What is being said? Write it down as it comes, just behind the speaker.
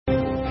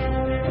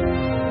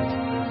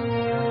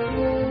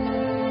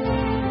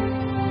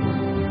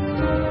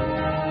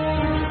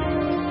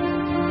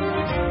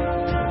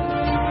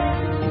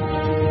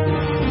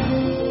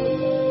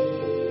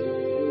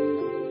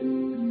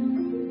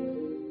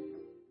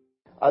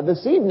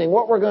This evening,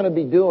 what we're going to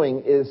be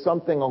doing is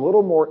something a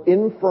little more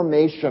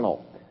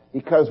informational,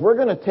 because we're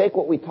going to take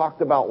what we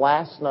talked about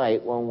last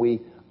night when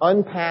we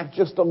unpacked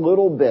just a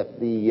little bit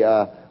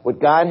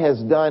what God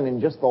has done in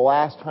just the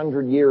last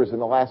 100 years, in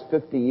the last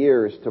 50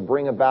 years, to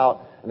bring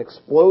about an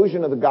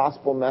explosion of the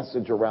gospel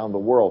message around the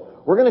world.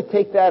 We're going to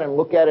take that and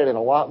look at it in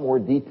a lot more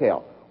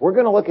detail. We're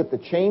going to look at the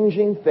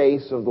changing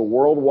face of the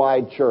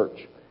worldwide church.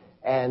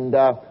 And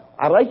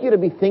I'd like you to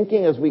be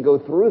thinking as we go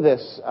through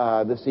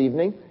this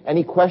evening.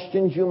 Any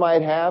questions you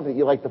might have that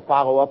you'd like to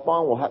follow up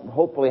on? We'll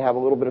hopefully have a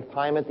little bit of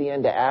time at the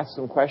end to ask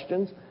some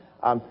questions.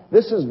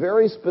 This is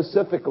very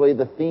specifically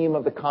the theme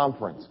of the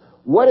conference.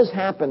 What has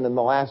happened in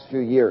the last few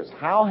years?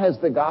 How has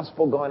the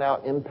gospel gone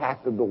out,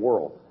 impacted the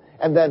world?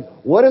 And then,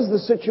 what is the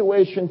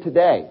situation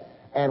today?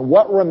 And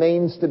what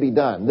remains to be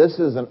done? This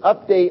is an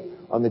update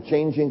on the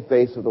changing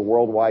face of the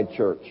worldwide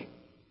church.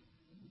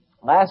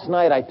 Last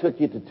night, I took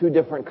you to two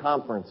different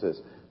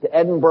conferences. To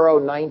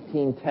Edinburgh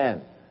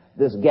 1910,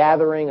 this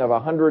gathering of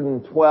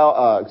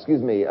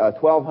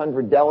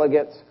 1,200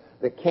 delegates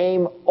that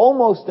came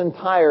almost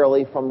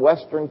entirely from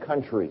Western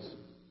countries.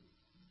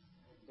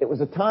 It was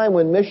a time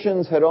when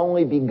missions had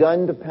only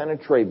begun to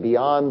penetrate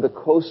beyond the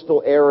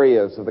coastal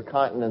areas of the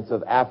continents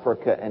of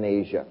Africa and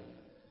Asia.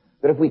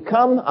 But if we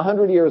come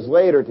 100 years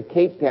later to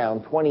Cape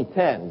Town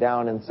 2010,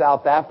 down in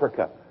South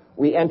Africa,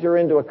 we enter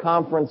into a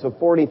conference of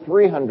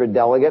 4,300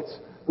 delegates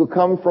who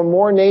come from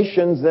more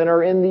nations than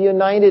are in the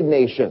United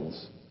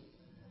Nations.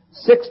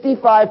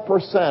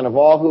 65% of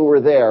all who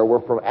were there were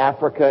from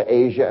Africa,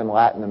 Asia, and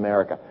Latin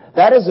America.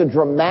 That is a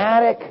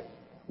dramatic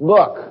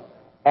look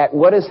at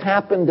what has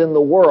happened in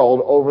the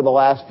world over the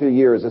last few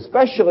years,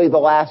 especially the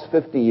last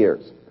 50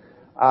 years.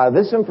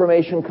 This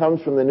information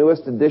comes from the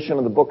newest edition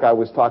of the book I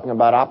was talking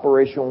about,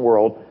 Operation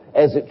World,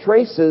 as it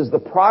traces the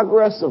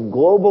progress of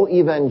global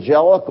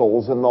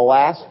evangelicals in the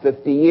last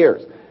 50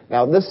 years.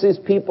 Now, this is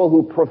people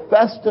who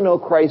profess to know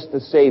Christ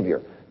as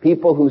Savior.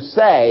 People who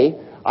say,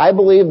 I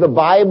believe the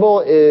Bible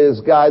is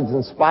God's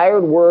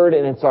inspired word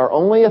and it's our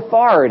only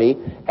authority,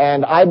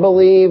 and I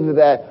believe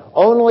that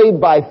only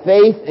by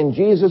faith in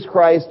Jesus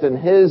Christ and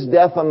His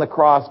death on the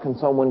cross can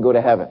someone go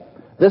to heaven.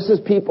 This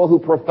is people who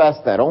profess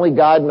that. Only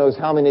God knows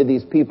how many of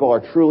these people are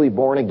truly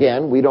born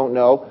again. We don't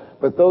know.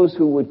 But those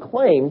who would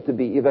claim to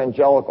be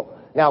evangelical.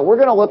 Now, we're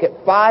going to look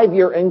at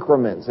 5-year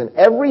increments, and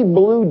every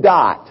blue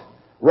dot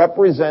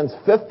represents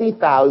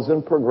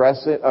 50,000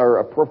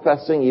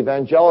 professing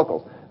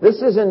evangelicals. This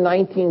is in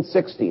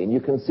 1960, and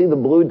you can see the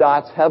blue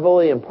dots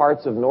heavily in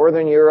parts of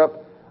Northern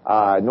Europe,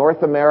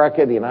 North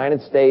America, the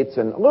United States,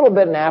 and a little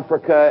bit in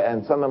Africa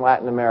and some in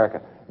Latin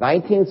America.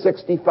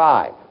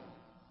 1965,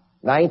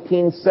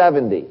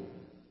 1970,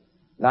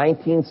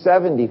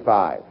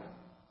 1975,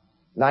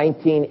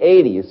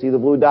 1980. You see the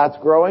blue dots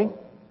growing?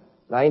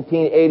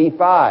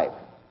 1985,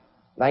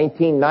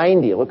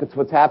 1990. Look at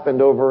what's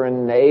happened over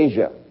in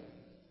Asia.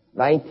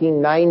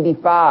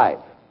 1995,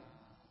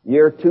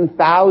 year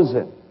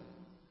 2000,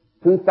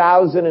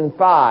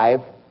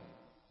 2005,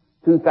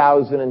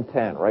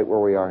 2010, right where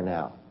we are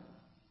now.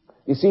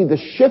 You see, the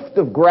shift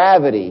of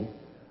gravity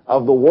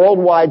of the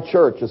worldwide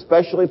church,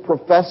 especially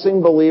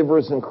professing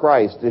believers in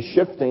Christ, is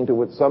shifting to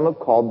what some have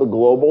called the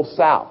global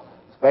south,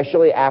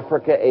 especially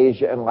Africa,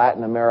 Asia, and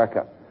Latin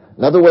America.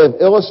 Another way of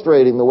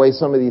illustrating the way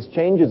some of these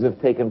changes have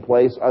taken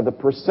place are the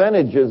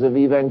percentages of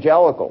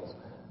evangelicals.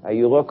 Now,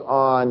 you look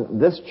on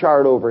this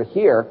chart over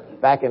here,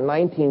 back in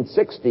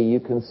 1960, you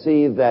can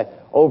see that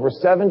over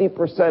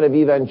 70% of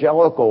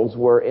evangelicals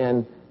were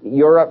in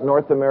Europe,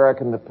 North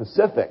America, and the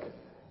Pacific,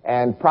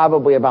 and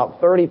probably about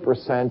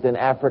 30% in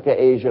Africa,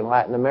 Asia, and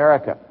Latin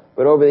America.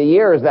 But over the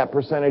years, that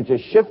percentage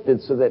has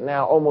shifted so that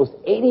now almost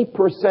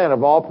 80%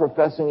 of all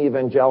professing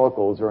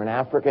evangelicals are in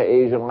Africa,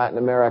 Asia, and Latin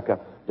America.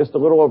 Just a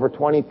little over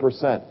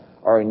 20%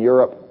 are in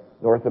Europe,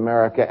 North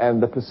America,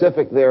 and the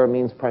Pacific there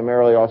means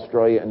primarily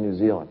Australia and New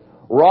Zealand.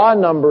 Raw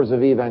numbers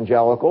of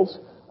evangelicals,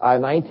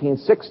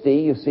 1960,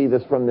 you see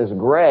this from this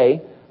gray,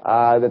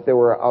 that there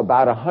were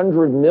about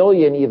 100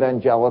 million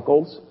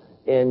evangelicals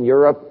in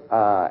Europe,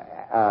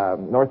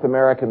 North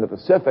America, and the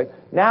Pacific.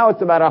 Now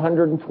it's about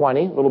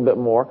 120, a little bit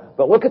more.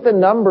 But look at the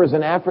numbers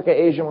in Africa,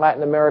 Asia, and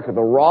Latin America,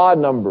 the raw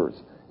numbers.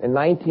 In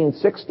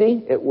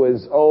 1960, it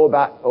was,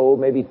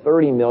 maybe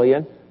 30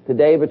 million.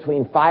 Today,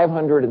 between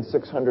 500 and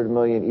 600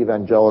 million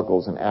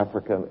evangelicals in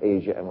Africa,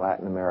 Asia, and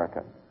Latin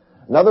America.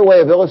 Another way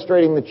of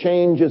illustrating the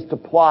change is to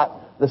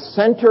plot the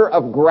center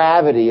of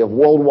gravity of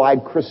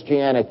worldwide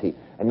Christianity.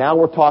 And now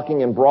we're talking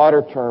in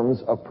broader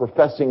terms of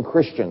professing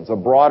Christians, a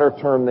broader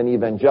term than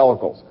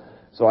evangelicals.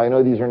 So I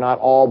know these are not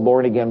all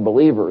born-again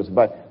believers,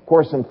 but of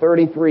course in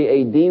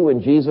 33 AD,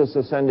 when Jesus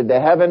ascended to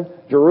heaven,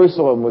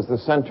 Jerusalem was the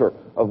center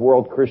of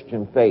world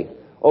Christian faith.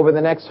 Over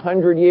the next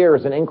 100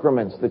 years in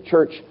increments, the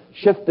church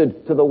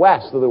shifted to the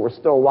west, so there were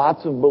still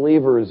lots of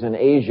believers in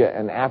Asia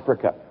and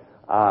Africa.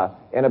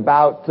 In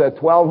about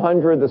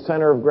 1200, the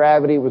center of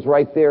gravity was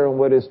right there in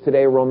what is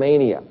today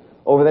Romania.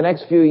 Over the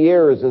next few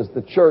years, as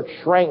the church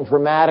shrank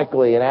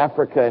dramatically in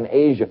Africa and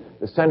Asia,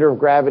 the center of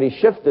gravity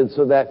shifted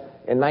so that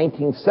in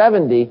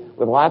 1970,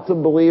 with lots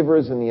of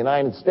believers in the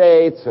United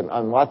States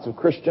and lots of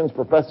Christians,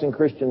 professing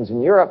Christians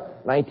in Europe,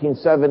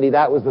 1970,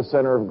 that was the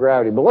center of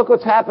gravity. But look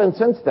what's happened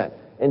since then.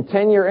 In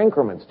 10-year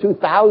increments,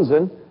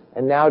 2000,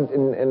 and now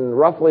in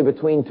roughly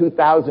between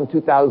 2000 and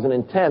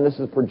 2010, this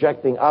is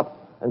projecting up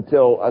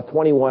until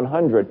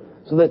 2100,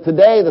 so that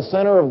today the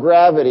center of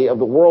gravity of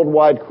the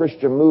worldwide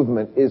Christian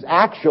movement is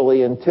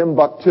actually in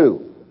Timbuktu.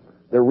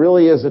 There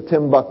really is a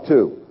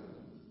Timbuktu.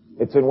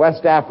 It's in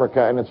West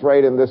Africa, and it's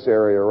right in this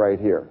area right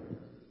here.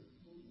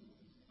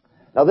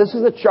 Now, this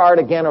is a chart,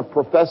 again, of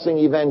professing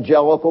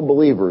evangelical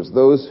believers,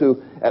 those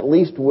who at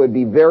least would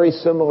be very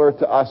similar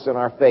to us in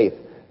our faith.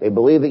 They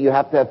believe that you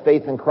have to have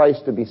faith in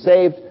Christ to be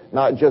saved,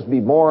 not just be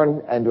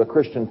born into a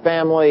Christian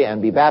family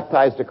and be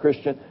baptized a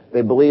Christian.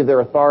 They believe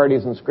they're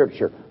authorities in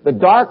Scripture. The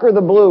darker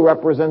the blue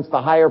represents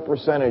the higher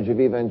percentage of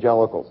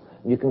evangelicals.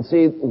 You can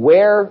see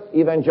where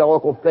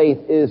evangelical faith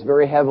is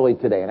very heavily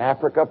today. In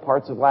Africa,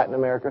 parts of Latin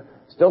America,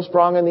 still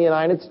strong in the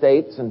United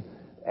States,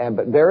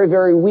 but very,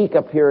 very weak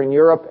up here in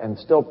Europe, and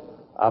still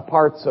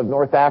parts of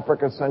North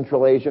Africa,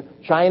 Central Asia.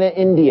 China,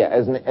 India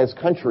as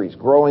countries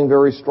growing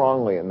very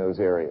strongly in those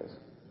areas.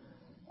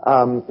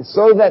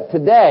 So that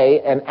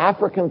today, an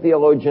African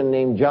theologian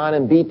named John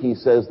Mbiti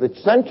says the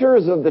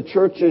centers of the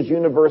church's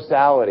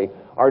universality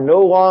are no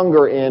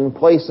longer in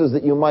places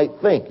that you might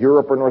think,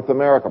 Europe or North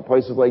America,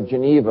 places like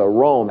Geneva,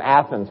 Rome,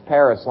 Athens,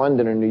 Paris,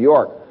 London, and New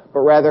York,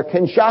 but rather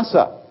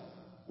Kinshasa,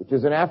 which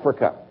is in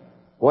Africa,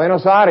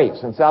 Buenos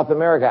Aires in South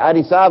America,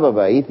 Addis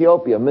Ababa,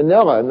 Ethiopia,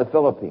 Manila in the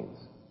Philippines.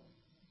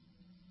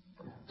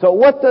 So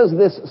what does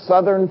this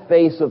southern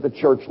face of the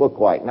church look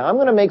like? Now, I'm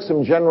going to make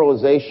some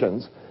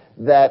generalizations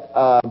that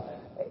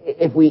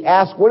if we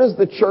ask, what does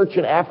the church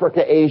in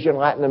Africa, Asia, and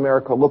Latin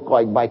America look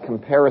like by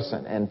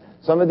comparison? And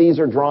some of these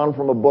are drawn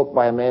from a book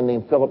by a man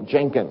named Philip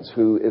Jenkins,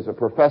 who is a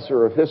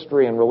professor of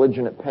history and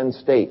religion at Penn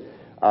State.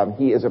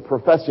 He is a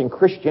professing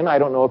Christian. I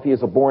don't know if he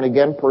is a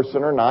born-again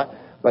person or not,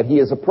 but he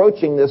is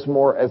approaching this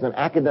more as an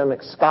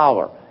academic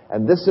scholar.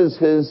 And this is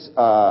his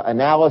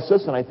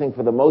analysis, and I think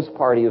for the most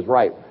part he is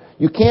right.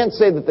 You can't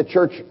say that the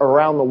church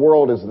around the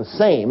world is the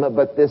same,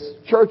 but this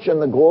church in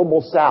the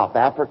global south,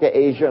 Africa,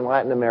 Asia, and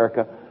Latin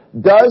America,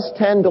 does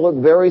tend to look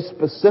very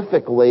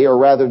specifically, or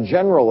rather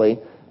generally,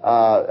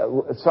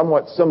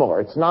 somewhat similar.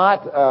 It's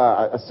not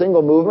a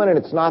single movement, and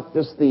it's not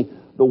just the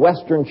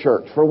Western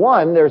church. For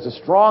one, there's a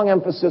strong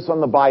emphasis on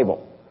the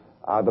Bible.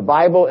 The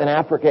Bible in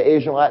Africa,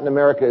 Asia, and Latin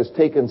America is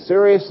taken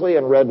seriously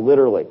and read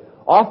literally.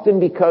 Often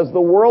because the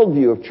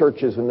worldview of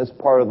churches in this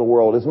part of the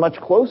world is much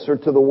closer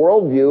to the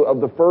worldview of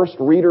the first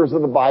readers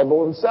of the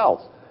Bible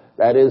themselves.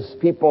 That is,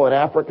 people in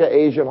Africa,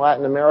 Asia, and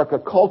Latin America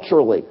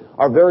culturally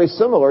are very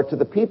similar to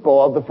the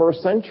people of the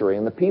first century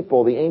and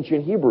the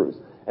ancient Hebrews.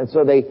 And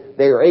so they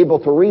are able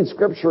to read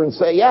Scripture and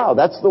say, yeah,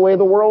 that's the way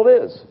the world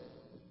is.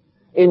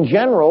 In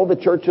general, the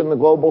church in the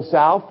global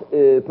south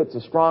puts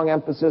a strong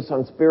emphasis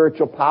on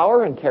spiritual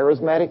power and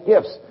charismatic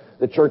gifts.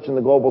 The church in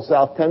the global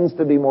south tends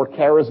to be more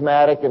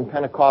charismatic and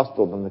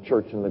Pentecostal than the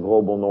church in the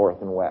global north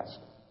and west.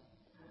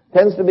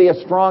 Tends to be a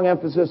strong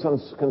emphasis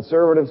on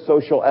conservative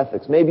social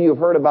ethics. Maybe you've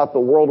heard about the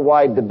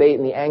worldwide debate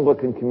in the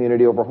Anglican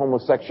community over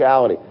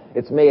homosexuality.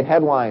 It's made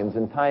headlines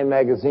in Time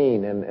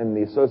magazine and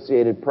the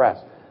Associated Press,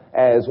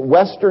 as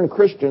Western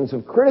Christians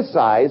have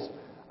criticized,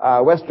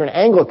 Western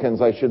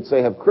Anglicans, I should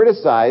say, have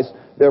criticized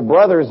their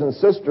brothers and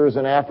sisters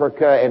in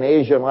Africa and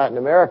Asia and Latin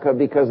America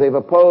because they've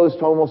opposed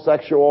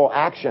homosexual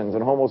actions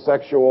and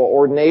homosexual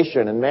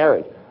ordination and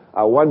marriage.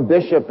 One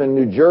bishop in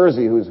New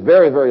Jersey, who's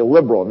very, very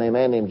liberal, a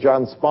man named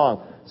John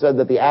Spong, said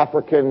that the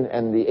African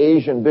and the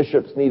Asian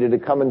bishops needed to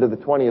come into the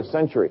 20th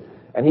century.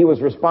 And he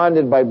was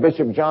responded by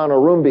Bishop John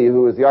Orumbi,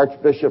 who is the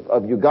Archbishop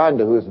of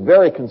Uganda, who is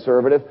very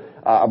conservative,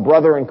 a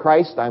brother in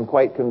Christ, I'm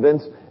quite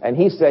convinced. And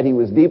he said he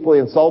was deeply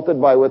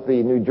insulted by what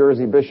the New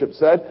Jersey bishop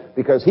said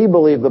because he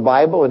believed the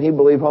Bible and he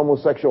believed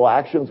homosexual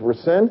actions were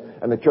sin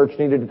and the church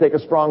needed to take a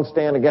strong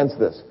stand against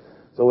this.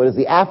 So it is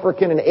the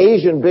African and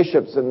Asian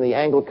bishops in the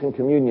Anglican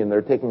Communion that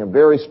are taking a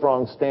very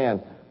strong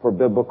stand for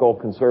biblical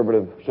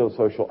conservative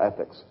social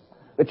ethics.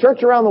 The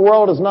church around the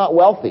world is not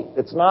wealthy.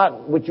 It's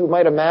not what you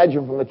might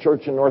imagine from the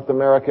church in North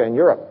America and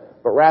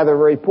Europe, but rather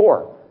very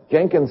poor.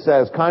 Jenkins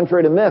says,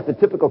 contrary to myth, the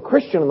typical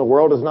Christian in the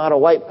world is not a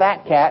white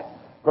fat cat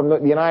from the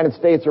United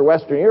States or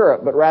Western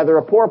Europe, but rather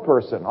a poor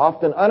person,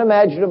 often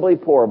unimaginably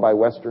poor by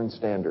Western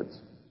standards.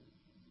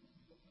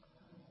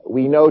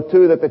 We know,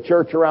 too, that the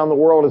church around the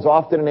world is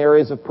often in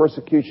areas of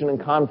persecution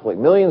and conflict.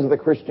 Millions of the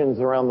Christians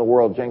around the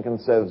world,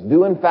 Jenkins says,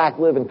 do in fact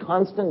live in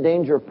constant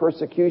danger of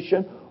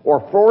persecution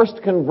or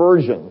forced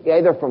conversion,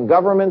 either from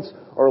governments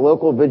or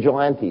local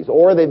vigilantes,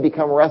 or they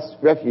become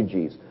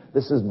refugees.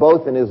 This is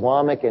both in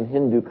Islamic and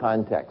Hindu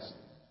context.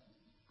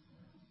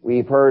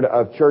 We've heard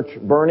of church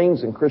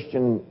burnings and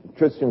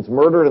Christians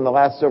murdered in the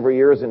last several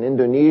years in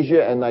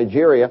Indonesia and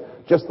Nigeria.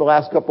 Just the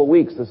last couple of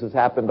weeks, this has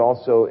happened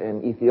also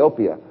in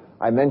Ethiopia.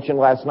 I mentioned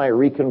last night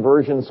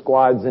reconversion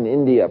squads in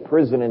India,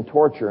 prison and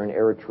torture in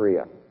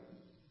Eritrea.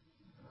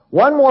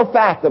 One more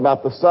fact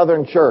about the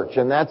Southern Church,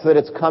 and that's that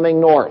it's coming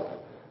north.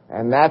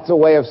 And that's a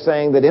way of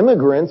saying that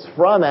immigrants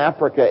from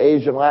Africa,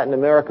 Asia, and Latin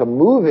America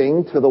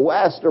moving to the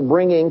West are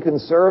bringing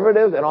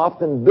conservative and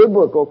often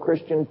biblical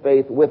Christian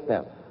faith with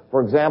them.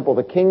 For example,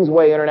 the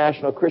Kingsway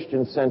International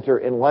Christian Center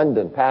in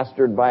London,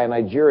 pastored by a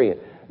Nigerian,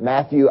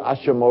 Matthew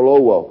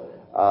Ashimolowo,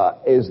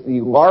 is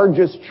the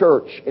largest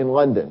church in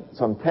London,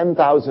 some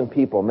 10,000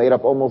 people, made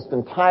up almost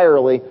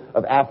entirely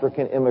of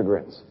African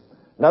immigrants.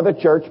 Another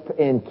church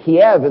in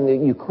Kiev in the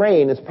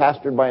Ukraine is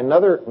pastored by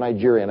another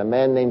Nigerian, a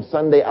man named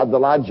Sunday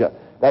Adelaja.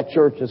 That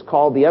church is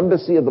called the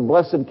Embassy of the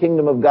Blessed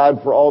Kingdom of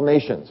God for All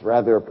Nations.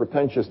 Rather a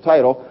pretentious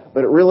title,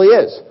 but it really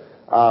is.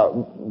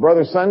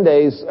 Brother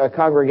Sunday's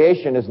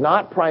congregation is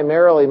not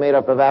primarily made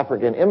up of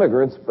African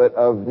immigrants, but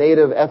of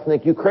native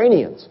ethnic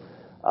Ukrainians.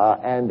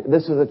 And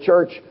this is a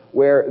church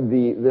where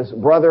this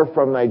brother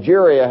from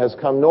Nigeria has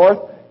come north.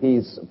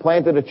 He's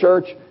planted a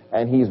church,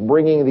 and he's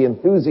bringing the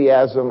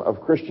enthusiasm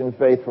of Christian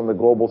faith from the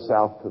global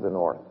south to the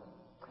north.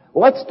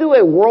 Well, let's do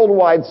a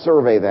worldwide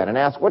survey then and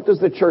ask, what does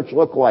the church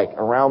look like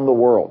around the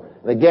world?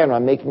 And again,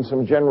 I'm making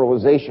some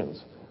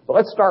generalizations. But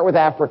let's start with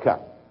Africa,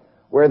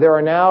 where there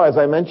are now, as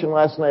I mentioned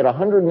last night,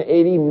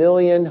 182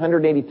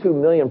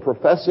 million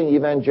professing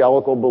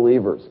evangelical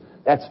believers.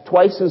 That's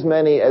twice as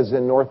many as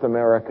in North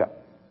America.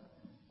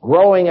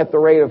 Growing at the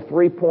rate of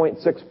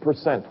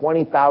 3.6%,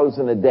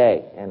 20,000 a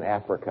day in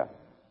Africa.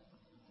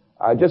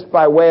 Just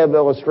by way of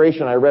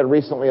illustration, I read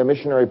recently a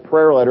missionary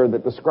prayer letter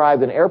that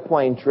described an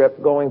airplane trip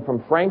going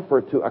from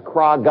Frankfurt to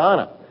Accra,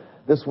 Ghana.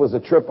 This was a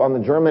trip on the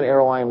German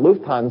airline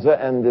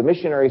Lufthansa, and the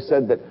missionary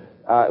said that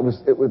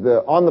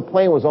on the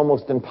plane was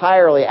almost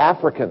entirely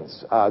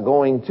Africans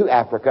going to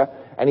Africa.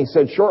 And he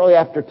said shortly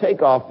after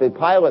takeoff, the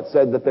pilot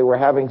said that they were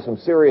having some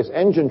serious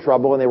engine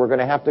trouble and they were going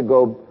to have to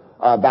go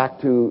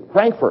back to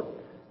Frankfurt.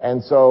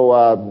 And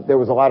so there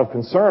was a lot of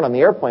concern on the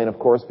airplane, of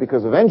course,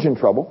 because of engine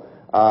trouble.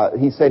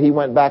 He said he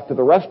went back to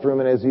the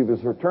restroom, and as he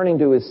was returning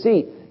to his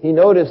seat, he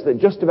noticed that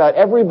just about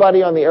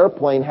everybody on the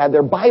airplane had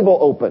their Bible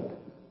opened.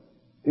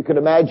 If you could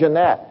imagine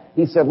that.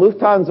 He said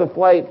Lufthansa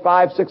Flight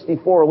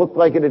 564 looked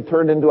like it had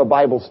turned into a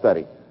Bible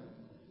study.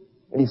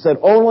 And he said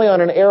only on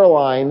an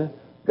airline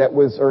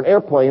or an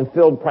airplane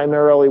filled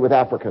primarily with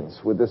Africans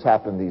would this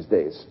happen these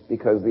days,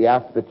 because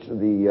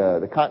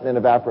the continent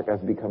of Africa has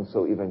become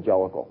so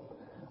evangelical.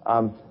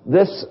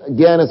 This,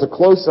 again, is a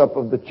close-up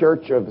of the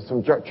church, of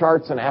some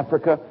charts in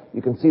Africa.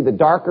 You can see the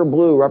darker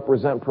blue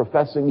represent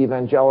professing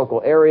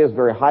evangelical areas,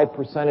 very high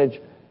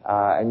percentage,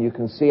 and you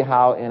can see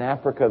how in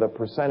Africa the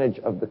percentage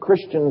of the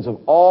Christians of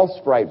all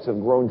stripes have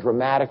grown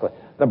dramatically.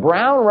 The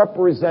brown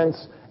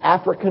represents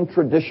African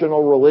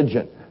traditional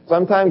religion.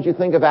 Sometimes you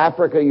think of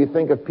Africa, you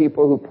think of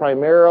people who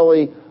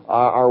primarily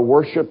are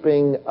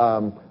worshiping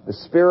the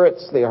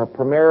spirits. They are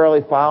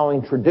primarily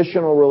following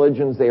traditional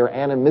religions. They are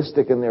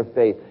animistic in their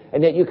faith.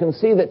 And yet you can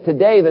see that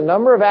today the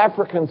number of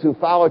Africans who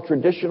follow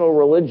traditional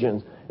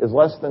religions is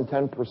less than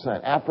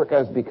 10%. Africa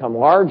has become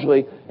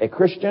largely a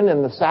Christian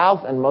in the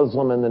south and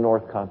Muslim in the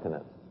north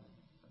continent.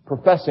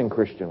 Professing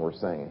Christian, we're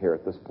saying here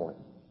at this point.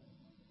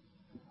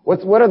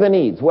 What are the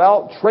needs?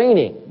 Well,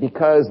 training,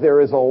 because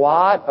there is a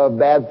lot of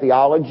bad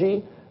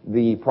theology.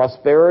 The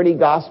prosperity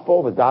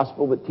gospel, the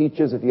gospel that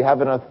teaches if you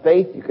have enough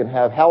faith, you can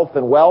have health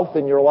and wealth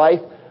in your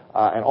life,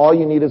 and all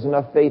you need is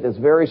enough faith, is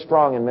very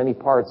strong in many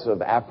parts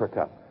of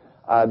Africa.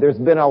 There's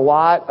been a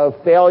lot of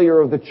failure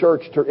of the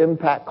church to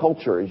impact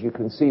culture, as you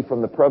can see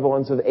from the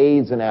prevalence of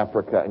AIDS in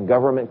Africa and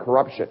government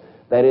corruption.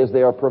 That is,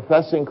 they are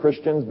professing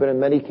Christians, but in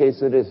many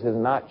cases it has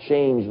not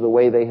changed the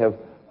way they have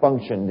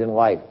functioned in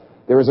life.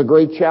 There is a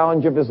great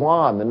challenge of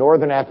Islam. The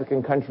northern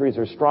African countries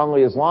are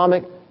strongly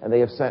Islamic, and they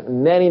have sent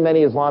many,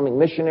 many Islamic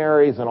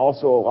missionaries and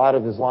also a lot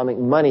of Islamic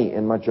money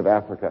in much of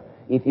Africa.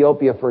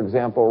 Ethiopia, for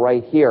example,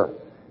 right here,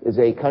 is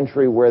a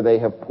country where they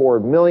have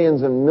poured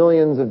millions and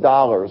millions of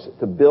dollars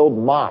to build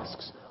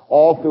mosques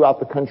all throughout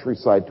the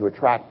countryside to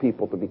attract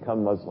people to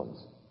become Muslims.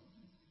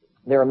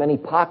 There are many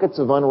pockets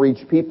of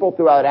unreached people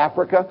throughout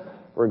Africa.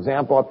 For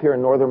example, up here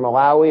in northern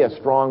Malawi, a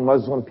strong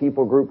Muslim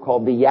people group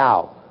called the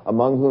Yao,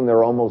 among whom there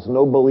are almost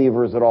no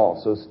believers at all.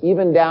 So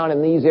even down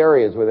in these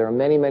areas where there are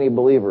many, many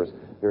believers,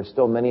 there are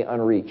still many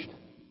unreached.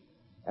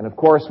 And of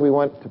course, we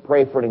want to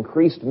pray for an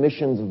increased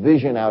missions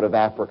vision out of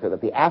Africa,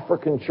 that the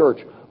African church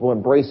will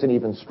embrace an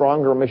even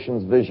stronger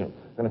missions vision.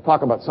 We're going to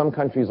talk about some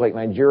countries like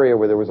Nigeria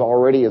where there was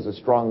already a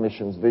strong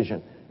missions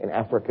vision in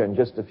Africa in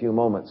just a few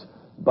moments.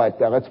 But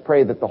let's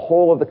pray that the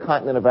whole of the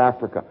continent of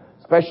Africa,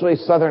 especially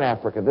southern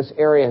Africa, this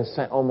area has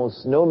sent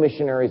almost no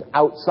missionaries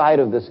outside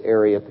of this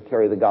area to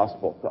carry the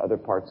gospel to other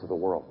parts of the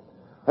world.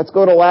 Let's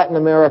go to Latin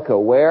America,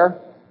 where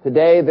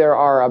today there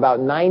are about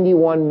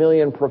 91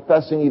 million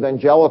professing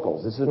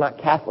evangelicals. This is not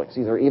Catholics.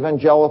 These are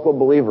evangelical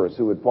believers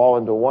who would fall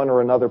into one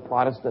or another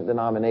Protestant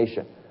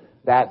denomination.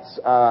 That's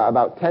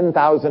about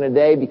 10,000 a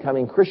day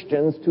becoming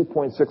Christians,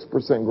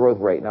 2.6% growth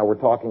rate. Now we're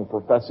talking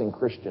professing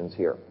Christians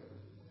here.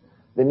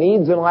 The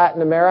needs in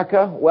Latin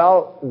America,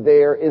 well,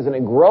 there is a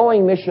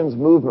growing missions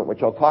movement,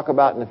 which I'll talk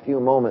about in a few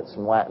moments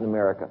in Latin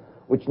America,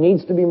 which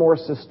needs to be more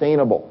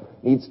sustainable,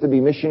 needs to be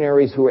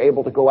missionaries who are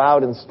able to go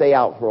out and stay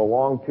out for a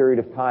long period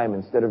of time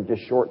instead of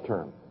just short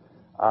term.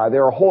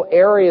 There are whole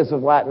areas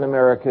of Latin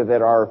America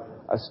that are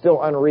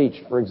still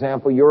unreached. For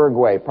example,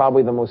 Uruguay,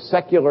 probably the most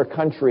secular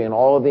country in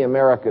all of the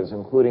Americas,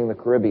 including the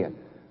Caribbean.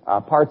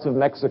 Parts of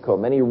Mexico,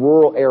 many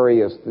rural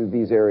areas through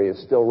these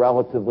areas still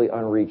relatively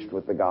unreached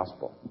with the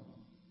gospel.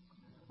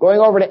 Going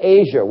over to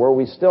Asia, where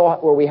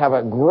we have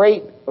a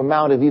great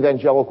amount of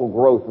evangelical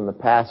growth in the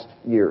past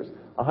years.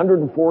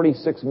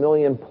 146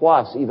 million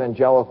plus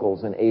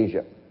evangelicals in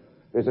Asia.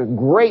 There's a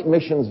great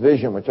missions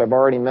vision, which I've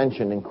already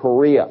mentioned, in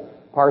Korea,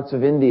 parts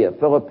of India,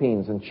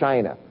 Philippines, and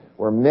China,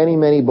 where many,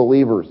 many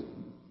believers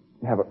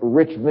have a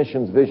rich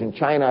missions vision.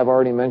 China, I've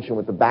already mentioned,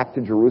 with the Back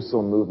to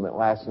Jerusalem movement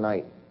last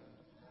night.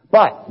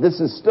 But this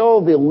is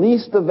still the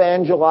least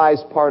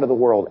evangelized part of the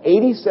world.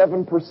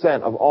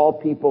 87% of all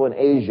people in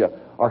Asia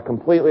are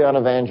completely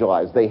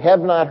unevangelized. They have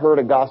not heard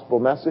a gospel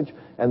message,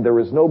 and there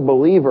is no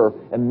believer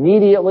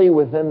immediately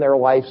within their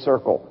life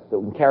circle that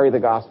can carry the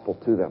gospel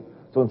to them.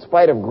 So in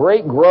spite of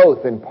great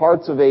growth in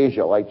parts of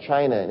Asia, like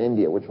China and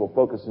India, which we'll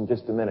focus in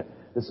just a minute,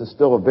 this is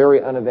still a very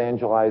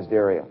unevangelized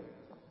area.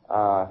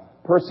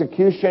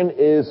 Persecution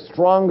is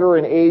stronger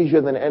in Asia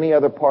than any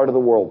other part of the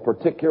world,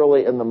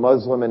 particularly in the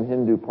Muslim and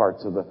Hindu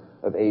parts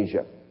of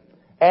Asia.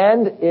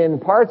 And in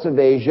parts of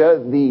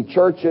Asia, the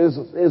church is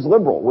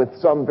liberal, with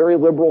some very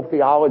liberal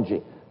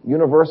theology.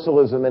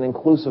 Universalism and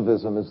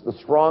inclusivism is the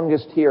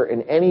strongest here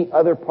in any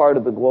other part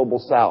of the global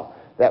south.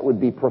 That would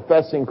be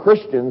professing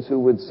Christians who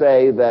would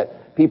say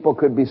that people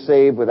could be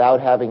saved without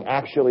having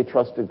actually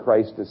trusted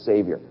Christ as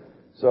Savior.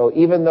 So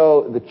even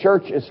though the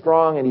church is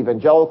strong and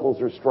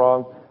evangelicals are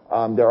strong,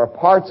 there are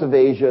parts of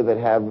Asia that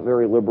have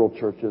very liberal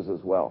churches as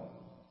well.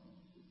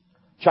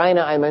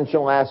 China, I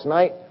mentioned last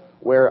night,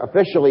 where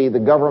officially the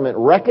government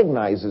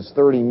recognizes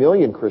 30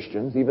 million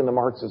Christians, even the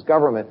Marxist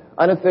government.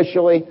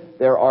 Unofficially,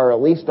 there are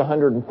at least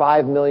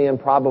 105 million,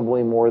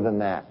 probably more than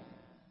that.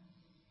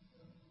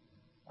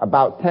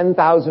 About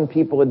 10,000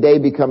 people a day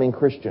becoming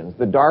Christians.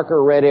 The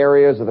darker red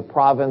areas of the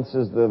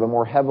provinces, the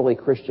more heavily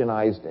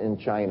Christianized in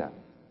China.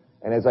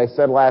 And as I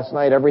said last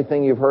night,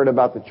 everything you've heard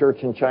about the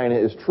church in China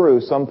is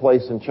true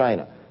someplace in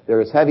China. There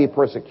is heavy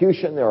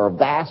persecution. There are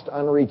vast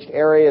unreached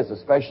areas,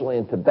 especially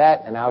in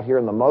Tibet and out here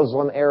in the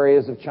Muslim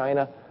areas of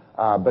China.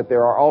 But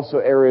there are also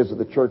areas of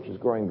the church is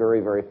growing very,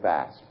 very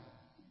fast.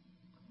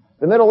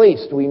 The Middle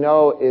East, we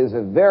know, is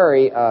a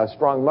very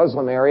strong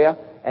Muslim area.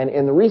 And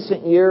in the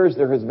recent years,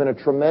 there has been a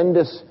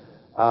tremendous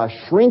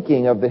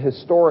shrinking of the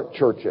historic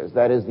churches.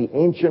 That is, the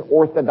ancient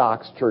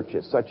Orthodox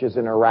churches, such as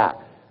in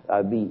Iraq.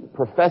 The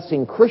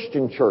professing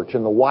Christian church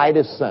in the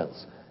widest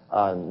sense,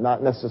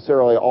 not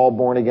necessarily all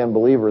born-again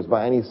believers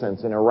by any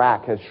sense, in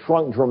Iraq has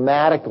shrunk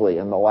dramatically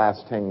in the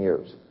last 10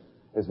 years,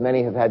 as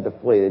many have had to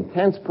flee.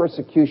 Intense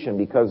persecution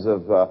because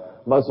of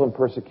Muslim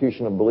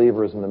persecution of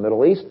believers in the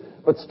Middle East,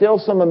 but still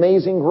some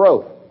amazing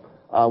growth.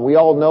 We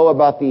all know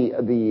about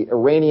the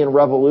Iranian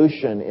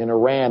Revolution in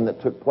Iran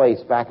that took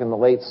place back in the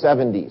late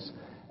 70s.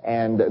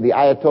 And the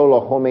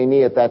Ayatollah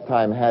Khomeini at that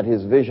time had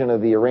his vision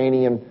of the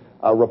Iranian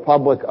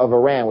Republic of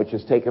Iran, which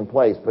has taken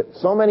place. But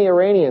so many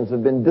Iranians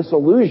have been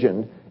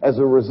disillusioned as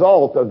a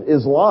result of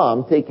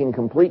Islam taking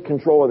complete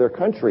control of their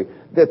country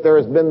that there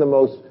has been the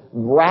most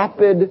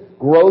rapid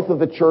growth of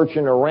the church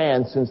in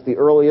Iran since the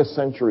earliest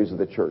centuries of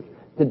the church.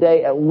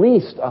 Today, at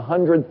least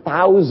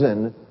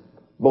 100,000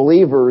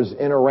 believers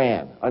in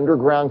Iran,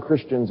 underground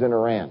Christians in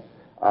Iran.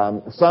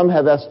 Some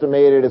have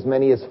estimated as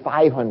many as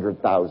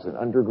 500,000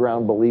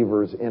 underground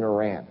believers in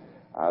Iran.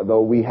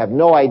 Though we have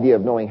no idea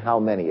of knowing how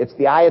many. It's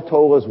the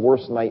Ayatollah's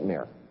worst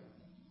nightmare.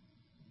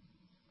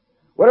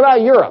 What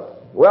about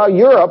Europe? Well,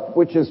 Europe,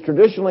 which is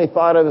traditionally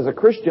thought of as a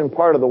Christian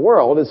part of the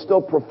world, is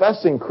still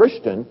professing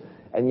Christian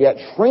and yet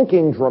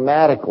shrinking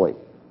dramatically.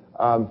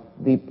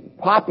 The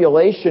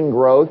population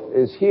growth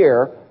is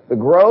here. The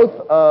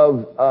growth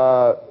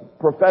of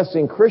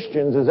professing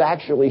Christians is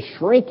actually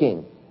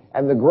shrinking,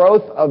 and the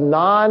growth of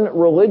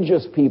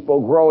non-religious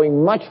people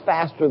growing much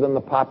faster than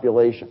the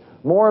population.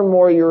 More and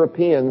more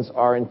Europeans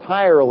are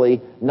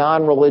entirely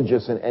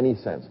non-religious in any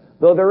sense,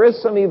 though there is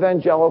some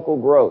evangelical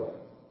growth.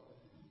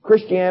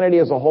 Christianity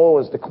as a whole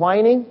is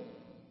declining.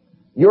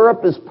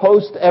 Europe is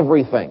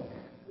post-everything.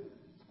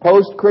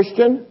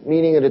 Post-Christian,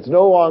 meaning that it's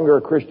no longer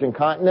a Christian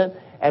continent,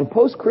 and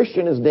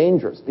post-Christian is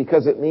dangerous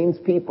because it means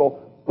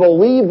people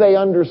believe they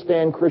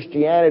understand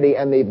Christianity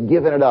and they've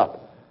given it up.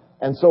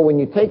 And so when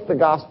you take the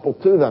gospel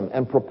to them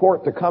and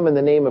purport to come in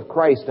the name of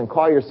Christ and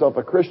call yourself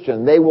a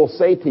Christian, they will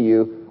say to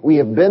you, we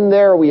have been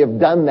there, we have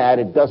done that,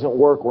 it doesn't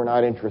work, we're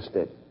not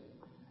interested.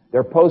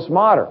 They're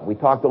postmodern. We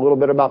talked a little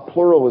bit about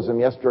pluralism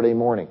yesterday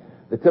morning.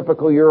 The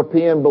typical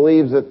European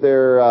believes that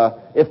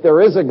if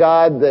there is a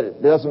God, that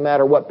it doesn't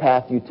matter what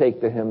path you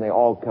take to Him, they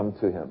all come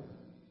to Him.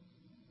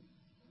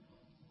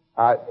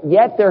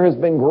 Yet there has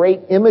been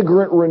great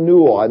immigrant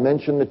renewal. I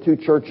mentioned the two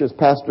churches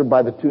pastored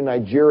by the two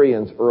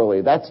Nigerians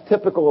earlier. That's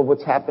typical of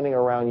what's happening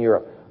around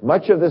Europe.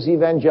 Much of this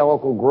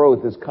evangelical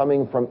growth is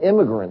coming from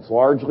immigrants,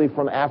 largely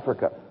from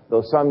Africa,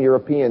 though some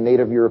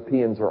native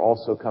Europeans are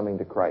also coming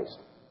to Christ.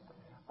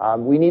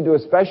 We need to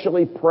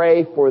especially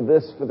pray for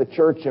the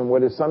church in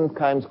what is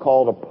sometimes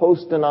called a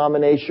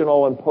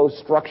post-denominational and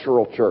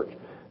post-structural church.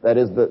 That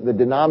is, the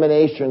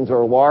denominations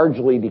are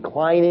largely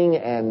declining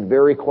and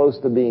very close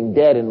to being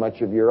dead in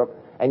much of Europe.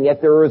 And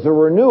yet there is a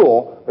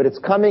renewal, but it's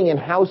coming in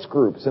house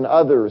groups and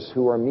others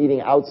who are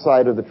meeting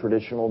outside of the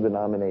traditional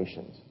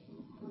denominations.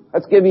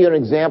 Let's give you an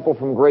example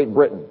from Great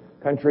Britain,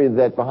 a country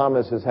that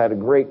Bahamas has had a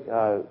great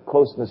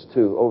closeness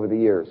to over the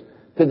years.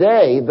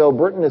 Today, though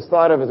Britain is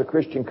thought of as a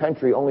Christian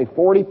country, only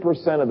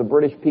 40% of the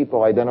British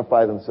people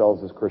identify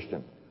themselves as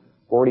Christian.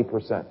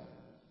 40%.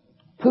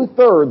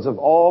 2/3 of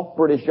all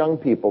British young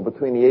people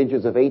between the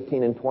ages of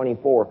 18 and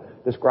 24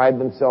 describe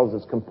themselves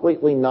as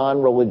completely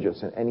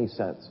non-religious in any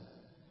sense.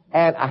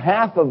 And a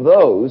half of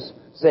those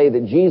say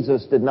that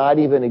Jesus did not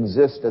even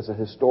exist as a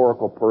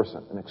historical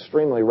person, an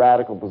extremely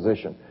radical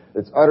position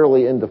that's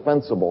utterly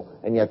indefensible,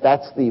 and yet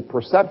that's the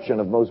perception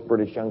of most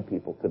British young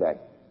people today.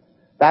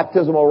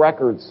 Baptismal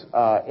records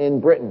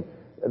in Britain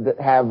that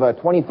have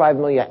 25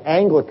 million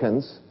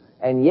Anglicans,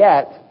 and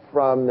yet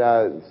from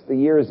the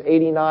years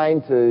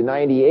 89 to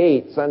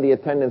 98, Sunday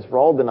attendance for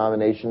all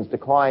denominations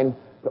declined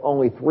to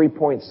only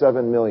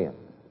 3.7 million.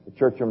 The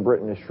church in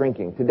Britain is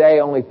shrinking. Today,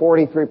 only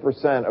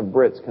 43% of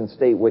Brits can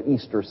state what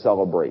Easter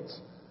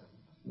celebrates.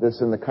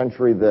 This in the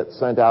country that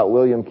sent out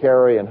William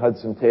Carey and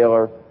Hudson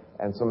Taylor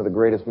and some of the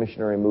greatest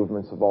missionary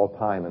movements of all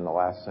time in the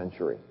last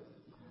century.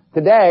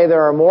 Today,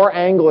 there are more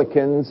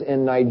Anglicans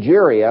in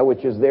Nigeria,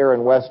 which is there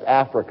in West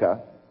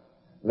Africa,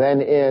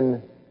 than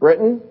in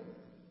Britain,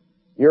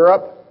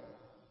 Europe,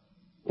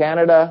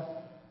 Canada,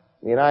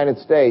 and the United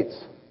States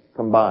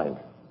combined.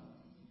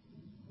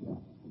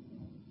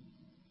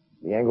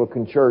 The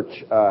Anglican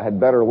Church had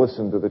better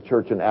listen to the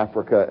church in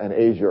Africa and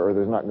Asia, or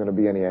there's not going to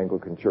be any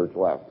Anglican Church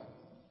left.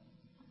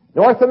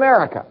 North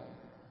America.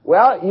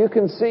 Well, you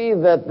can see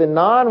that the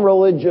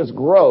non-religious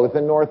growth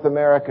in North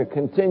America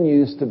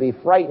continues to be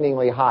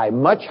frighteningly high,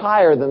 much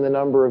higher than the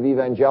number of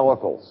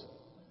evangelicals.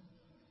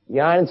 The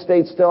United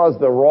States still has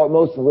the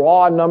most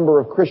raw number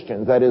of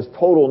Christians, that is,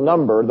 total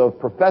number, of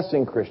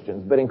professing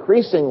Christians, but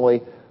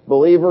increasingly,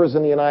 believers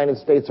in the United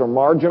States are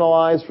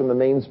marginalized from the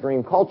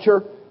mainstream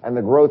culture, and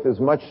the growth is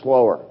much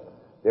slower.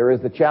 There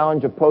is the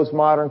challenge of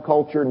postmodern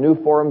culture, new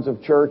forms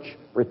of church,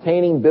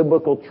 retaining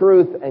biblical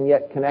truth, and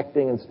yet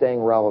connecting and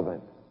staying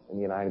relevant in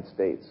the United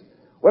States.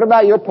 What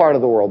about your part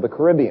of the world, the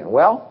Caribbean?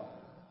 Well,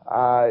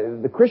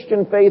 the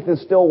Christian faith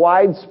is still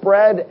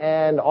widespread,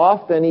 and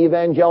often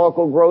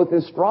evangelical growth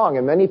is strong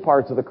in many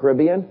parts of the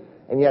Caribbean,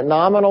 and yet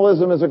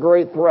nominalism is a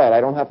great threat.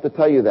 I don't have to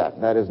tell you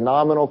that. That is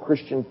nominal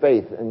Christian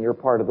faith in your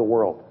part of the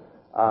world.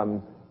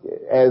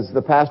 As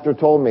the pastor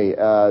told me,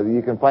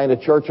 you can find a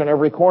church on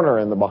every corner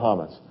in the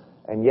Bahamas.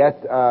 And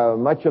yet,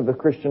 much of the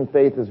Christian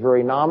faith is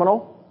very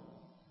nominal.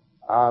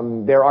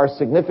 There are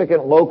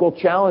significant local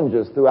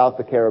challenges throughout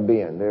the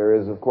Caribbean. There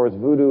is, of course,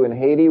 voodoo in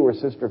Haiti, where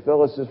Sister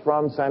Phyllis is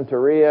from,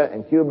 Santeria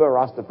in Cuba,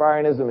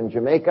 Rastafarianism in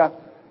Jamaica.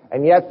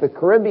 And yet, the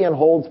Caribbean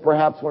holds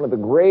perhaps one of the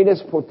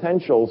greatest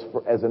potentials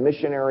as a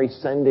missionary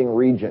sending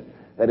region.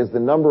 That is, the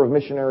number of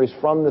missionaries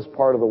from this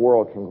part of the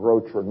world can grow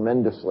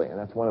tremendously, and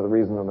that's one of the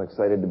reasons I'm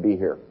excited to be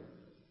here.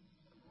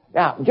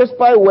 Now, just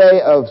by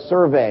way of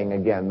surveying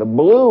again, the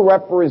blue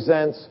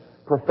represents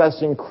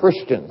professing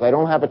Christians. I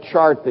don't have a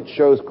chart that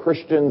shows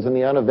Christians and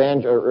the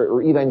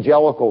or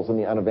evangelicals and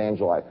the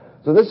unevangelized.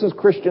 So this is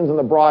Christians in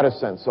the broadest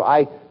sense. So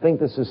I think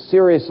this is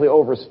seriously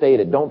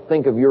overstated. Don't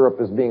think of Europe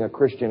as being a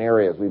Christian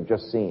area, as we've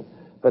just seen.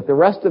 But the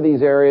rest of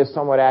these areas,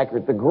 somewhat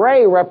accurate. The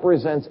gray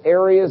represents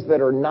areas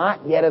that are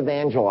not yet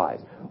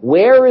evangelized.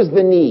 Where is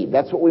the need?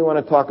 That's what we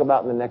want to talk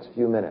about in the next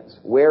few minutes.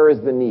 Where is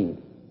the need?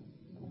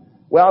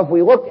 Well, if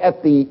we look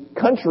at the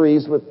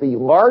countries with the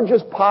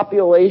largest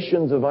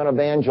populations of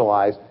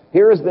unevangelized,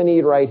 here is the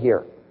need right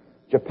here.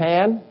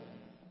 Japan,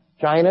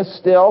 China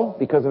still,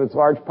 because of its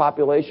large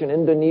population,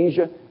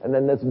 Indonesia, and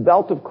then this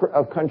belt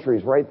of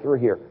countries right through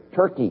here.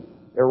 Turkey,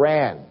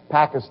 Iran,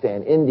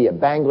 Pakistan, India,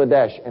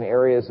 Bangladesh, and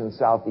areas in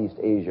Southeast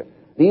Asia.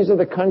 These are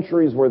the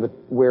countries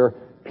where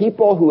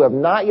people who have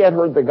not yet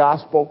heard the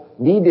gospel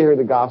need to hear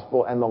the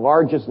gospel, and the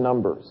largest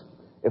numbers.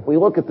 If we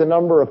look at the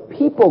number of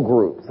people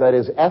groups, that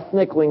is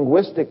ethnic,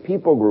 linguistic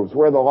people groups,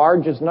 where the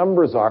largest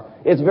numbers are,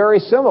 it's very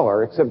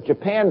similar, except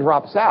Japan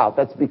drops out.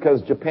 That's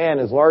because Japan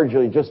is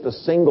largely just a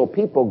single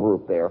people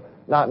group there,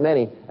 not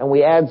many. And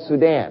we add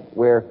Sudan,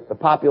 where the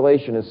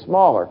population is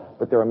smaller,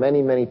 but there are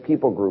many, many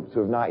people groups who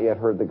have not yet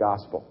heard the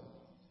gospel.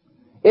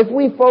 If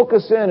we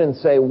focus in and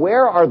say,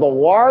 where are the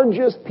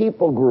largest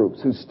people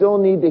groups who still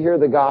need to hear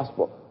the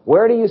gospel?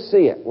 Where do you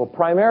see it? Well,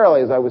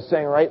 primarily, as I was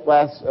saying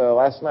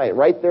last night,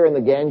 right there in the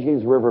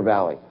Ganges River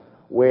Valley,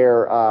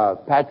 where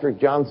Patrick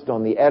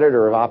Johnstone, the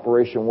editor of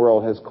Operation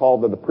World, has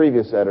called, the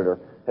previous editor,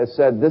 has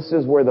said this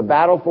is where the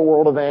battle for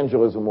world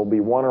evangelism will be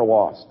won or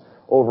lost.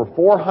 Over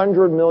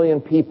 400 million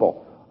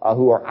people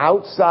who are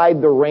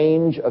outside the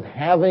range of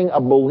having a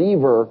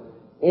believer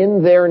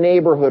in their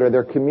neighborhood or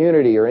their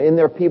community or in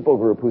their people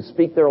group who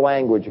speak their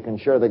language and can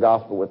share the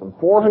gospel with them.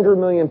 400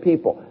 million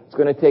people. It's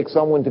going to take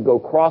someone to go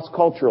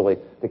cross-culturally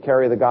to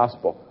carry the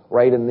gospel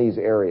right in these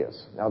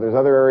areas. Now, there's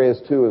other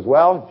areas too as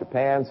well,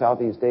 Japan,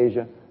 Southeast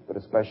Asia, but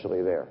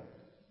especially there.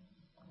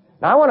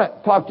 Now, I want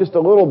to talk just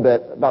a little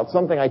bit about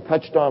something I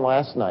touched on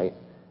last night,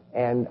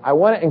 And I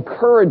want to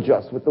encourage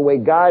us with the way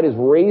God is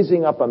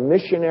raising up a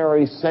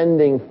missionary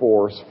sending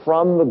force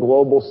from the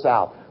global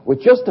south.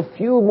 With just a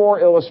few more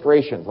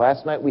illustrations.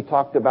 Last night we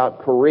talked about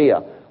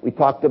Korea. We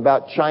talked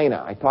about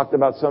China. I talked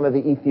about some of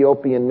the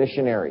Ethiopian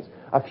missionaries.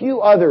 A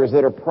few others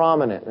that are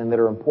prominent and that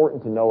are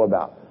important to know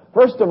about.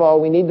 First of all,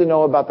 we need to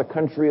know about the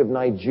country of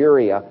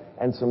Nigeria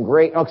and some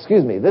great,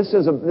 this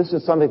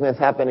is something that's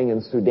happening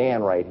in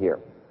Sudan right here.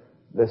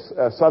 This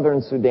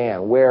southern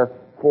Sudan, where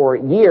for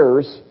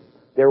years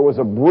there was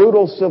a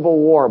brutal civil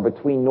war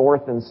between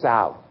North and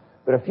South.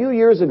 But a few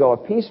years ago, a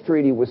peace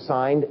treaty was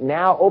signed,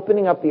 now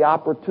opening up the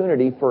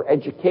opportunity for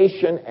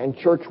education and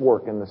church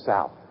work in the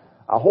South.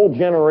 A whole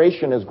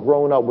generation has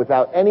grown up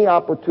without any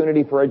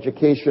opportunity for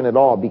education at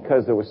all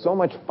because there was so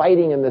much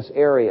fighting in this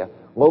area.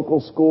 Local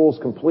schools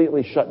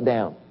completely shut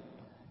down.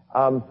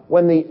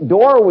 When the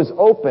door was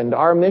opened,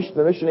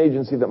 the mission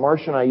agency that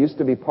Marcia and I used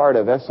to be part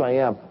of,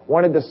 SIM,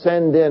 wanted to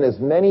send in as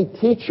many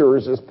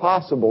teachers as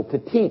possible to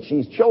teach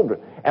these children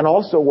and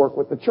also work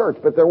with the church.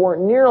 But there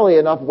weren't nearly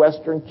enough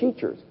Western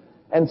teachers.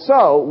 And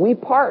so we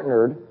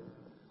partnered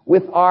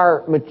with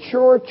our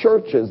mature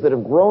churches that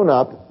have grown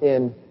up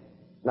in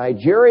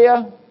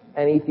Nigeria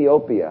and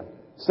Ethiopia,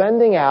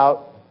 sending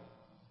out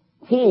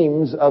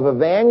teams of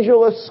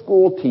evangelist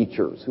school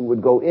teachers who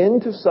would go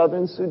into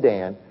southern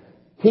Sudan,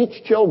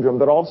 teach children,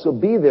 but also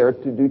be there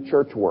to do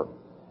church work.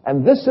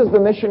 And this is the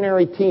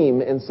missionary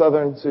team in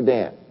southern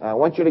Sudan. Now, I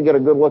want you to get a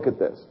good look at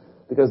this,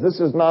 because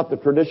this is not the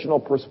traditional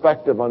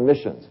perspective on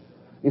missions.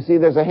 You see,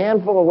 there's a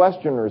handful of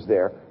Westerners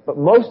there, but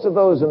most of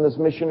those in this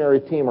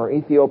missionary team are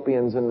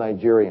Ethiopians and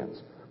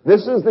Nigerians.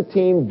 This is the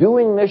team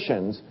doing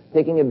missions,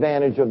 taking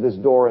advantage of this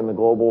door in the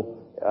global,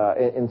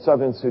 in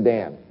southern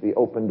Sudan, the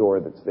open door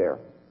that's there.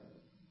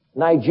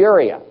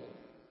 Nigeria.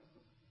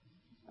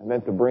 I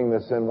meant to bring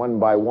this in one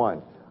by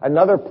one.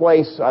 Another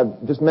place,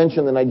 I've just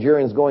mentioned the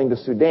Nigerians going to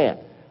Sudan.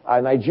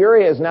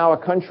 Nigeria is now a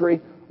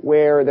country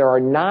where there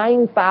are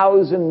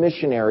 9,000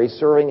 missionaries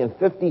serving in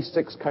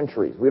 56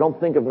 countries. We don't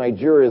think of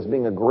Nigeria as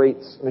being a great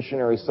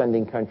missionary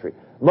sending country.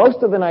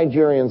 Most of the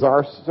Nigerians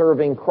are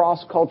serving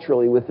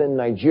cross-culturally within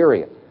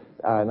Nigeria.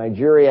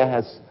 Nigeria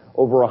has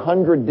over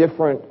 100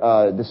 different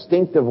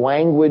distinctive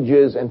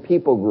languages and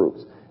people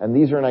groups. And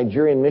these are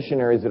Nigerian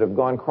missionaries that have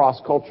gone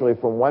cross-culturally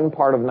from one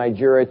part of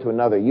Nigeria to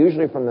another,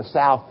 usually from the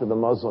south to the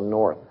Muslim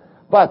north.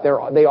 But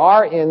they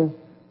are in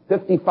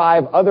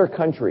 55 other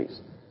countries.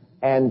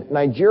 And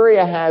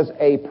Nigeria has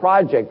a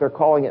project, they're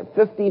calling it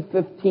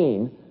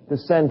 5015, to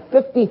send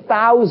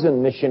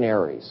 50,000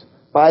 missionaries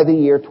by the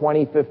year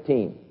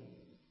 2015.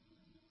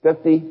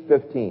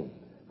 5015.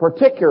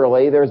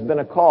 Particularly, there's been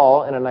a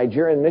call in a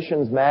Nigerian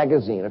missions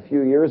magazine a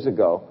few years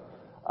ago,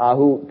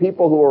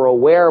 people who are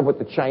aware of what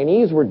the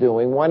Chinese were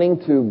doing, wanting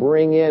to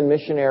bring in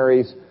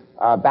missionaries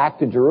back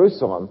to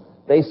Jerusalem.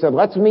 They said,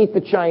 let's meet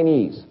the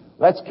Chinese.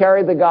 Let's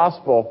carry the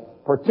gospel,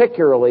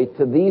 particularly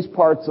to these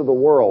parts of the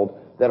world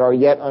that are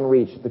yet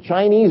unreached. The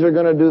Chinese are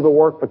going to do the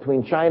work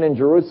between China and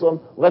Jerusalem.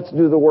 Let's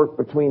do the work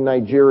between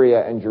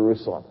Nigeria and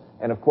Jerusalem.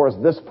 And of course,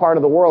 this part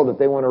of the world that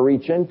they want to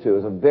reach into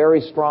is a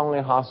very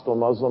strongly hostile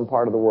Muslim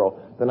part of the world.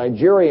 The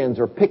Nigerians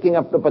are picking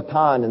up the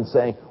baton and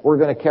saying, we're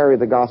going to carry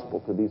the gospel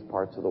to these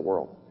parts of the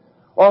world.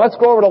 Well, let's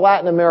go over to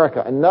Latin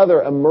America,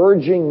 another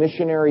emerging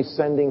missionary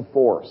sending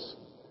force.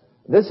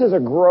 This is a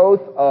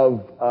growth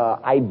of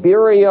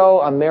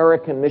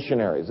Ibero-American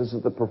missionaries. This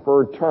is the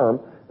preferred term.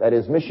 That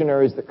is,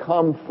 missionaries that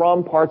come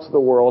from parts of the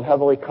world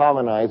heavily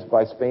colonized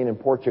by Spain and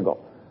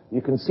Portugal.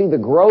 You can see the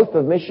growth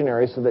of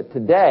missionaries so that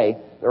today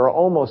there are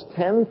almost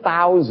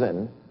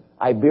 10,000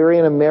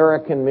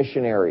 Iberian-American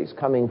missionaries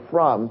coming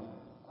from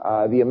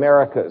the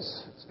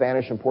Americas,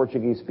 Spanish and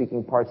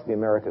Portuguese-speaking parts of the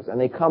Americas. And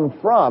they come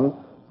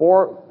from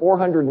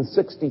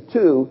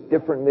 462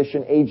 different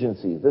mission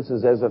agencies. This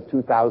is as of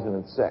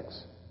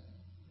 2006.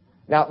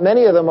 Now,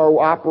 many of them are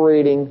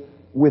operating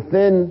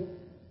within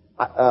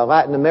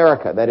Latin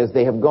America. That is,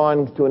 they have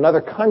gone to another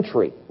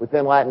country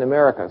within Latin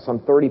America. Some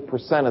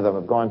 30% of them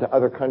have gone to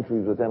other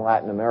countries within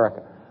Latin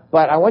America.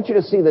 But I want you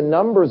to see the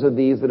numbers of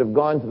these that have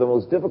gone to the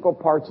most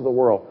difficult parts of the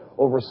world.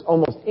 Over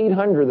almost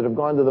 800 that have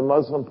gone to the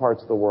Muslim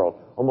parts of the world.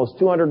 Almost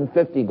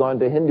 250 gone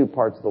to Hindu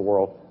parts of the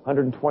world.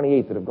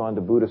 128 that have gone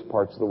to Buddhist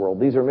parts of the world.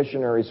 These are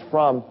missionaries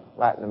from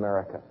Latin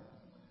America.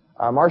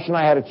 Marcia and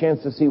I had a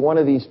chance to see one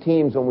of these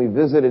teams when we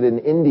visited in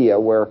India,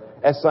 where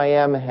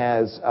SIM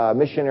has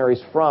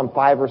missionaries from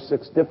 5 or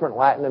 6 different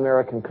Latin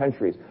American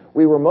countries.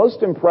 We were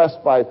most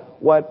impressed by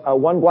what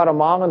one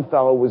Guatemalan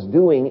fellow was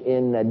doing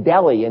in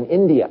Delhi, in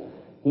India.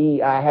 He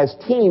has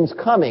teams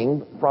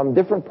coming from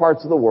different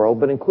parts of the world,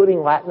 but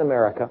including Latin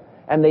America,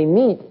 and they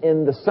meet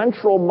in the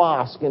central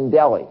mosque in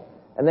Delhi.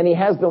 And then he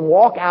has them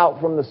walk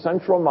out from the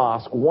central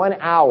mosque 1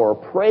 hour,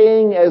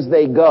 praying as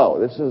they go.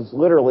 This is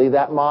literally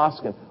that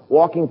mosque, and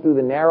walking through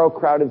the narrow,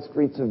 crowded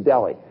streets of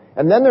Delhi.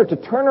 And then they're to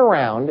turn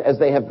around as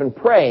they have been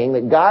praying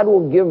that God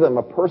will give them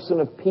a person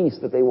of peace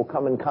that they will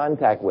come in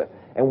contact with,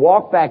 and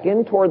walk back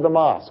in toward the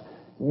mosque,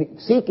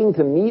 seeking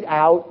to meet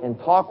out and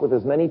talk with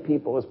as many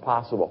people as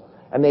possible.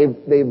 And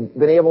they've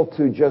been able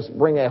to just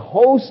bring a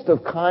host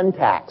of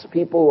contacts,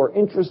 people who are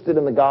interested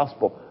in the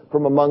gospel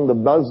from among the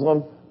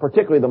Muslim,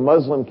 particularly the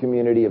Muslim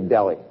community of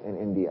Delhi in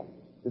India.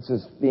 This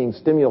is being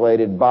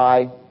stimulated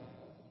by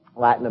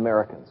Latin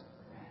Americans.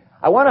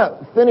 I want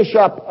to finish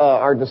up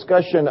our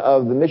discussion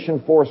of the mission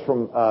force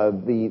from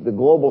the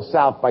global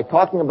south by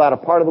talking about a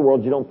part of the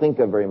world you don't think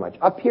of very much.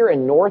 Up here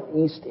in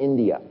northeast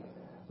India,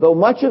 though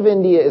much of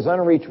India is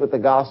unreached with the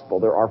gospel,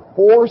 there are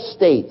 4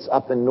 states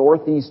up in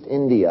northeast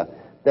India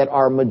that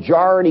are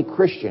majority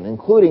Christian,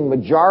 including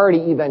majority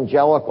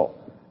evangelical.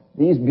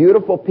 These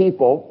beautiful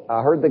people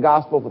heard the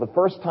gospel for the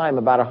first time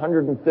about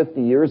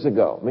 150 years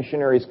ago.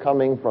 Missionaries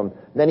coming from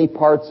many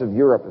parts of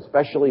Europe,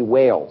 especially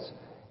Wales,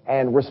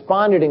 and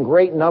responded in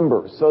great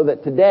numbers, so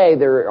that today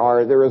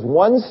there is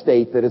one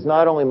state that is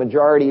not only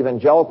majority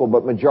evangelical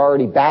but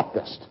majority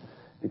Baptist.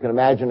 You can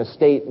imagine a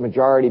state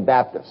majority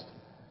Baptist.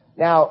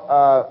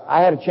 Now,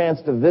 I had a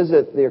chance to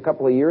visit there a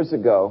couple of years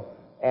ago,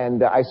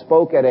 and I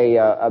spoke at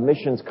a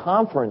missions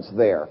conference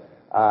there,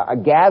 a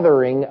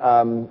gathering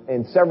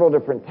in several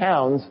different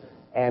towns,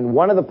 and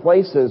one of the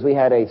places we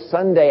had a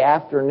Sunday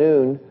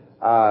afternoon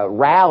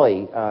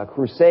rally,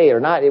 crusade,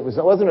 it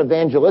wasn't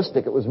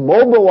evangelistic, it was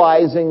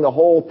mobilizing the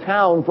whole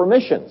town for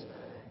missions.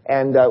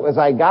 And as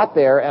I got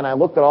there and I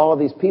looked at all of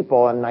these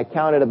people and I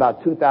counted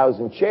about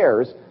 2,000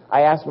 chairs,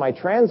 I asked my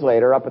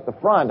translator up at the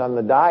front on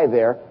the die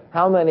there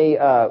how many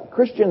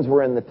Christians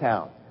were in the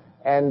town.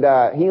 And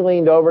he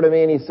leaned over to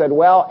me and he said,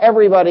 well,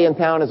 everybody in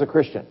town is a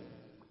Christian.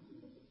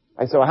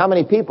 I said, well, how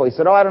many people? He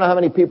said, I don't know how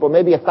many people,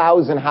 maybe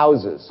 1,000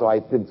 houses. So I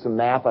did some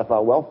math. I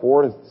thought, well,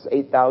 4 is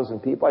 8,000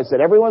 people. I said,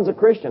 everyone's a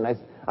Christian.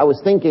 I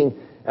was thinking,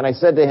 and I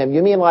said to him,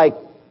 you mean like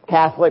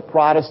Catholic,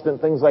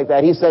 Protestant, things like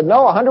that? He said,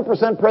 no,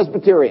 100%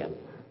 Presbyterian.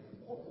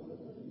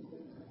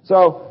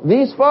 So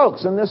these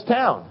folks in this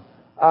town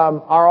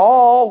are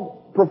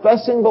all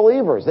professing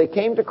believers. They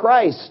came to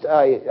Christ.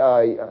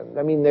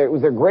 It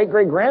was their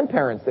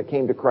great-great-grandparents that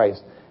came to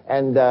Christ.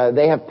 And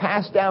they have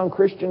passed down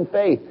Christian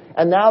faith.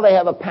 And now they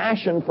have a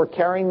passion for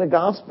carrying the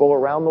gospel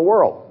around the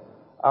world.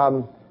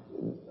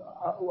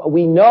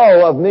 We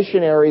know of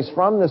missionaries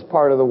from this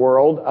part of the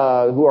world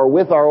who are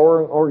with our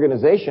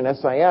organization,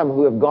 SIM,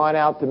 who have gone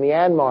out to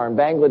Myanmar and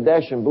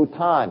Bangladesh and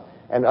Bhutan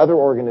and other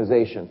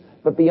organizations.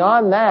 But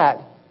beyond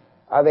that,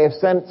 they have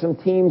sent some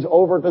teams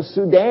over to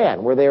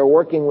Sudan, where they are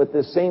working with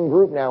this same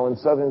group now in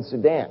southern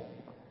Sudan.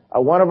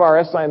 One of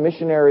our SIM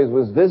missionaries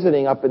was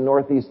visiting up in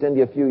northeast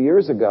India a few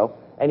years ago,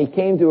 and he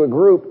came to a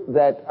group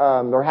that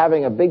they're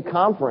having a big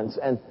conference,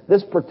 and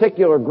this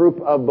particular group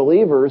of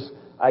believers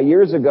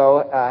years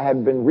ago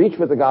had been reached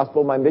with the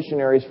gospel by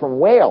missionaries from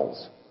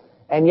Wales.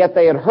 And yet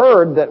they had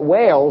heard that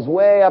Wales,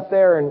 way up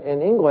there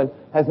in England,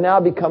 has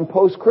now become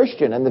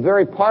post-Christian, and the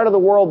very part of the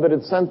world that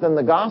had sent them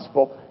the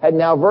gospel had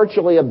now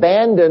virtually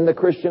abandoned the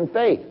Christian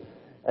faith.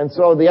 And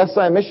so the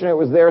SI missionary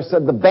was there,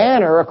 said the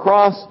banner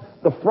across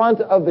the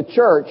front of the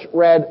church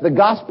read, "The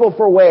Gospel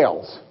for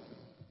Wales."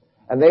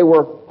 And they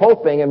were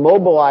hoping and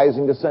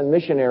mobilizing to send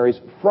missionaries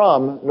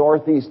from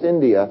northeast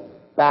India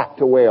back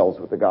to Wales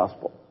with the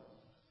gospel.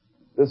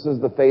 This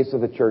is the face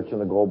of the church in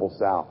the global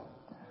south.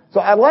 So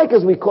I'd like,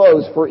 as we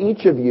close, for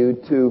each of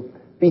you to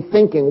be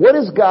thinking, what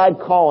is God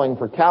calling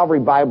for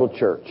Calvary Bible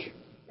Church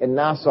in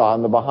Nassau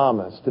in the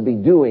Bahamas to be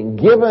doing,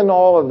 given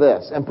all of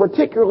this, and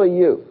particularly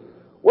you?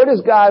 What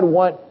does God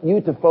want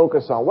you to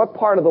focus on? What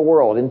part of the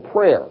world in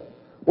prayer?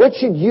 What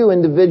should you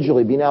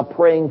individually be now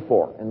praying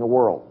for in the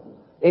world,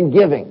 in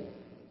giving?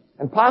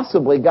 And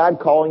possibly God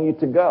calling you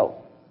to go.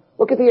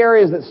 Look at the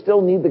areas that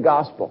still need the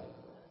gospel.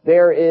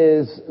 There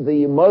is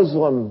the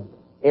Muslim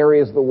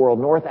areas of the world,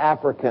 North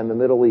Africa and the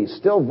Middle East.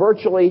 Still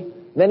virtually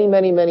many,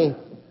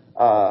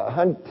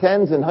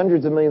 tens and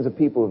hundreds of millions of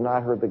people who have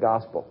not heard the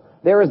gospel.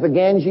 There is the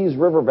Ganges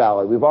River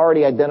Valley. We've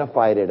already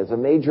identified it as a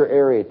major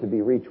area to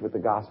be reached with the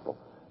gospel.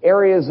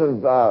 Areas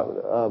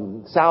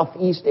of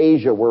Southeast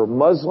Asia where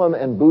Muslim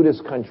and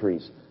Buddhist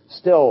countries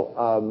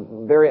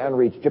still very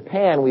unreached.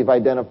 Japan we've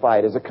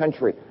identified as a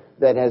country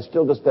that has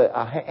still just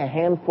a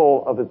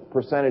handful of a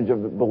percentage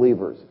of the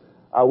believers.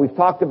 We've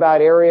talked about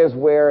areas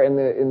where in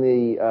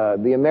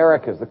the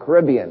Americas, the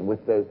Caribbean,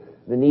 with the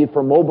need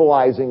for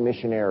mobilizing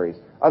missionaries.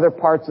 Other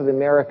parts of the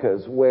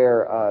Americas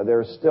where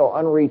there's still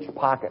unreached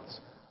pockets,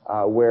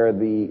 where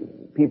the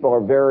people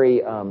are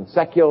very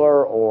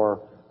secular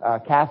or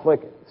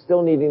Catholic,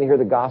 still needing to hear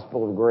the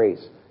gospel of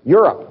grace.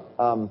 Europe,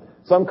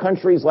 some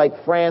countries like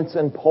France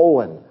and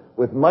Poland,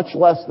 with much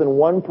less than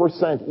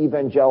 1%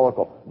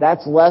 evangelical.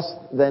 That's less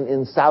than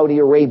in Saudi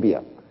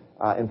Arabia.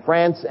 In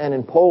France and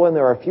in Poland,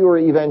 there are fewer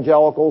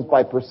evangelicals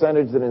by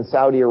percentage than in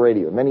Saudi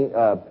Arabia. Many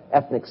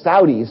ethnic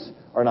Saudis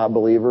are not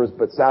believers,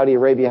 but Saudi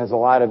Arabia has a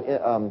lot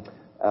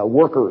of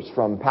workers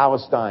from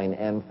Palestine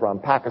and from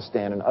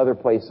Pakistan and other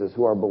places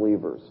who are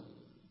believers.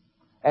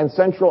 And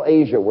Central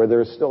Asia, where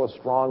there's still a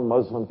strong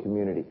Muslim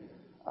community.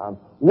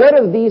 What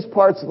of these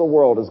parts of the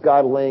world is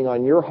God laying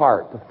on your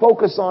heart to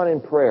focus on in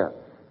prayer,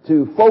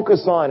 to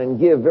focus on and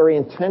give very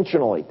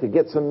intentionally to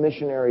get some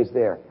missionaries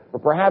there, or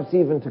perhaps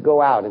even to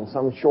go out in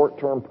some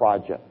short-term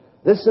project?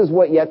 This is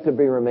what yet to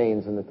be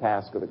remains in the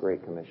task of the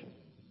Great Commission.